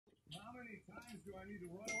times do I need to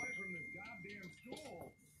run away from this goddamn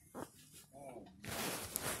school? Oh,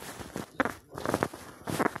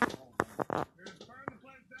 here's burn the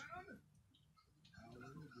place down.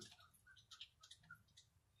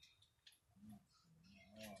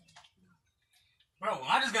 Bro,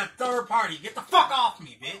 I just got third party. Get the fuck off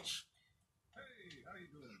me, bitch. Hey, how you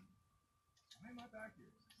doing? Why am I back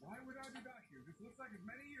here? Why would I be back here? This looks like it's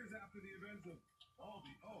many years after the events of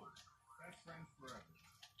Aldi. Oh, best friends forever.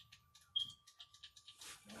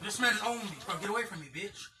 This man is on me. Bro, get away from me,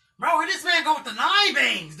 bitch. Bro, where this man go with the 9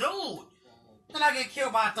 bangs, dude? Then I get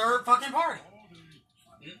killed by a third fucking party.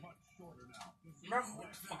 Bro,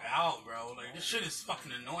 get the fuck out, bro. Like, this shit is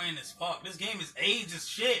fucking annoying as fuck. This game is AIDS as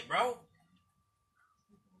shit, bro.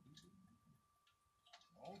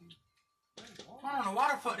 I don't know why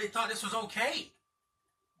the fuck they thought this was okay.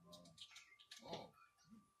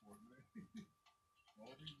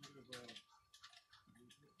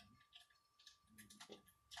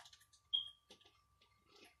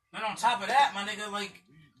 And on top of that, my nigga, like,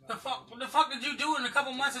 what the fuck did you do in the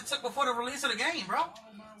couple months it took before the release of the game, bro?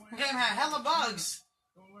 The game had hella bugs.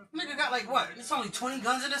 Nigga got like what? It's only 20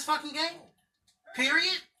 guns in this fucking game?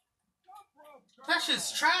 Period? That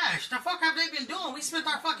shit's trash. The fuck have they been doing? We spent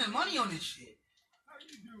our fucking money on this shit.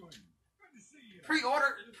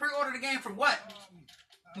 Pre-order the game for what?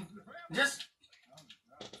 Just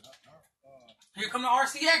here come the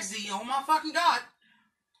RCXZ. Oh my fucking god.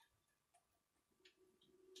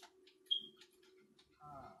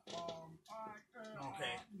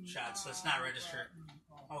 Okay, shots. Let's not register.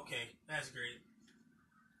 Okay, that's great.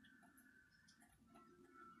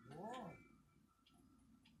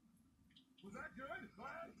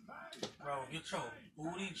 Bro, get your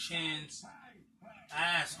booty chins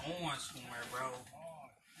ass on somewhere, bro.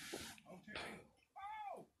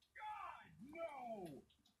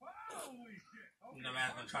 The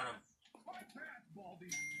man's gonna try to. Hard pass. Oh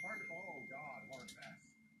God, hard pass.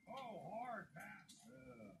 Oh, hard pass.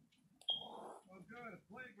 Oh, good.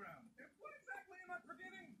 Playground. What exactly am I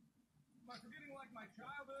forgetting? Am I forgetting like my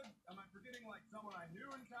childhood? Am I forgetting like someone I knew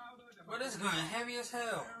in childhood? Bro, this gun heavy as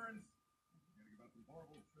hell. Parents? Forgetting about some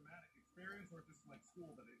horrible traumatic experience, or just like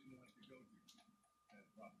school that I didn't like to go to?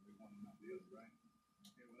 That's probably one and not the other, right?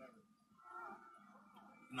 Okay, whatever.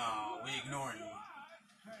 No, we ignoring you.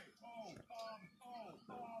 Hey,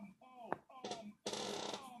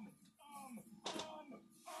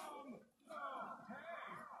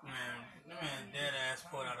 Man, dead ass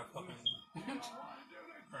pulled out a fucking.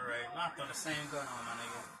 Alright, not throw the same gun on my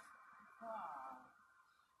nigga.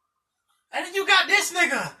 And then you got this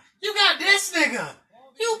nigga! You got this nigga!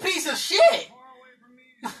 You piece of shit!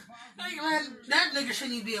 Like, man, that nigga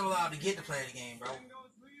shouldn't even be allowed to get to play the game, bro.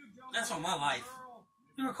 That's on my life.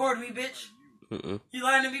 You recording me, bitch? You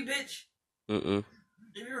lying to me, bitch? If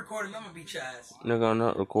you recording me, I'm gonna beat your ass. Nigga, I'm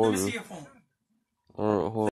not recording. Let me see your phone.